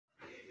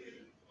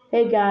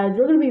Hey guys,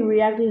 we're gonna be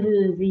reacting to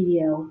this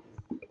video.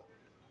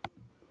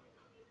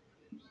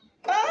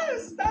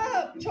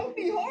 Stop! Choke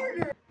me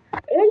harder!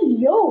 Hey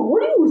yo,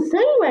 what are you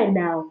saying right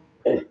now?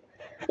 Like,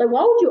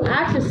 why would you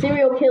ask a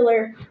serial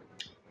killer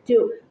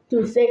to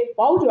say?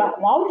 Why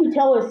would you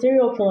tell a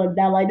serial killer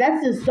that? Like,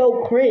 that's just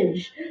so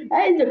cringe.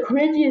 That is the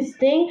cringiest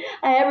thing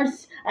I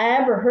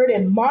ever heard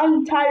in my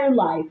entire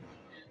life.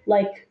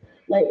 Like,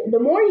 the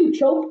more he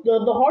chokes,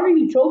 the harder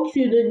he chokes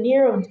you,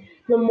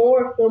 the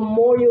more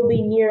you'll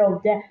be near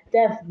of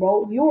death,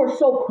 bro. You are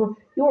so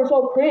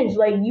cringe.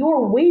 Like, you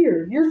are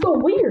weird. You're so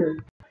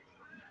weird.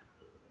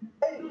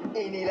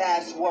 Any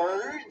last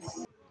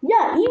words?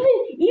 Yeah, even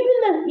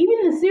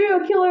the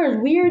serial killer is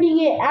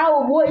weirding it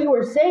out of what you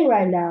were saying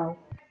right now.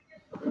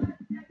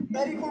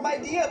 Ready for my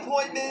D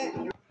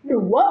appointment? Your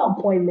what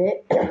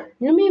appointment?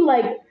 You mean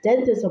like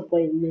dentist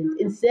appointment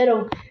instead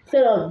of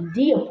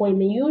D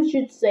appointment? You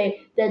should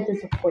say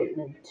dentist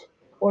appointment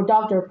or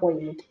doctor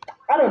appointment.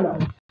 I don't know.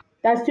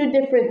 That's two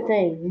different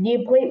things. The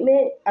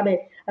appointment, I mean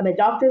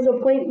doctor's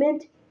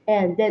appointment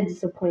and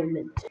dentist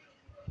appointment.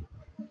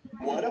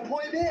 What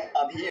appointment?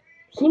 I'm here.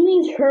 She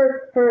means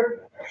her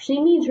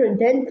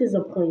dentist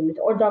appointment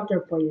or doctor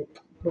appointment.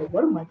 Bro,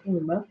 what am I talking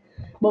about?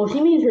 Well,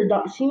 she means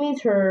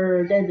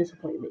her dentist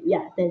appointment.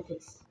 Yeah,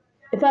 dentist.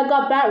 If I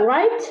got that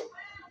right,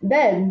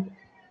 then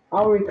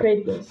I'll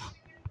recreate this.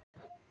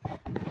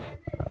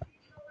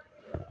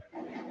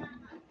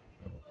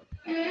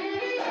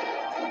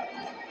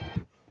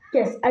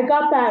 Yes, I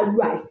got that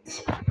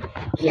right.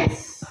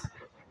 Yes,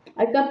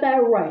 I got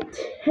that right.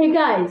 Hey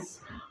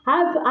guys,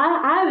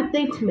 I have a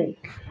thing to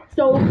make.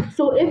 So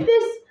if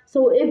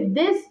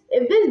this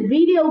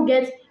video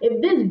gets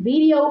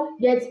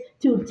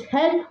to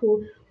 10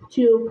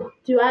 to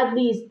at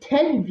least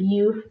 10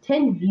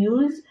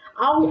 views,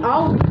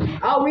 I'll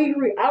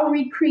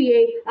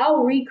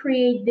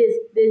recreate this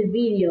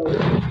video.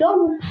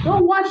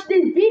 Don't watch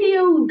this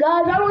video,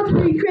 guys. I don't want to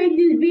recreate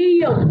this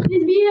video.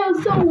 This video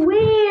is so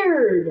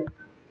weird.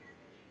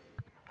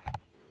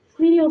 This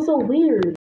video is so weird.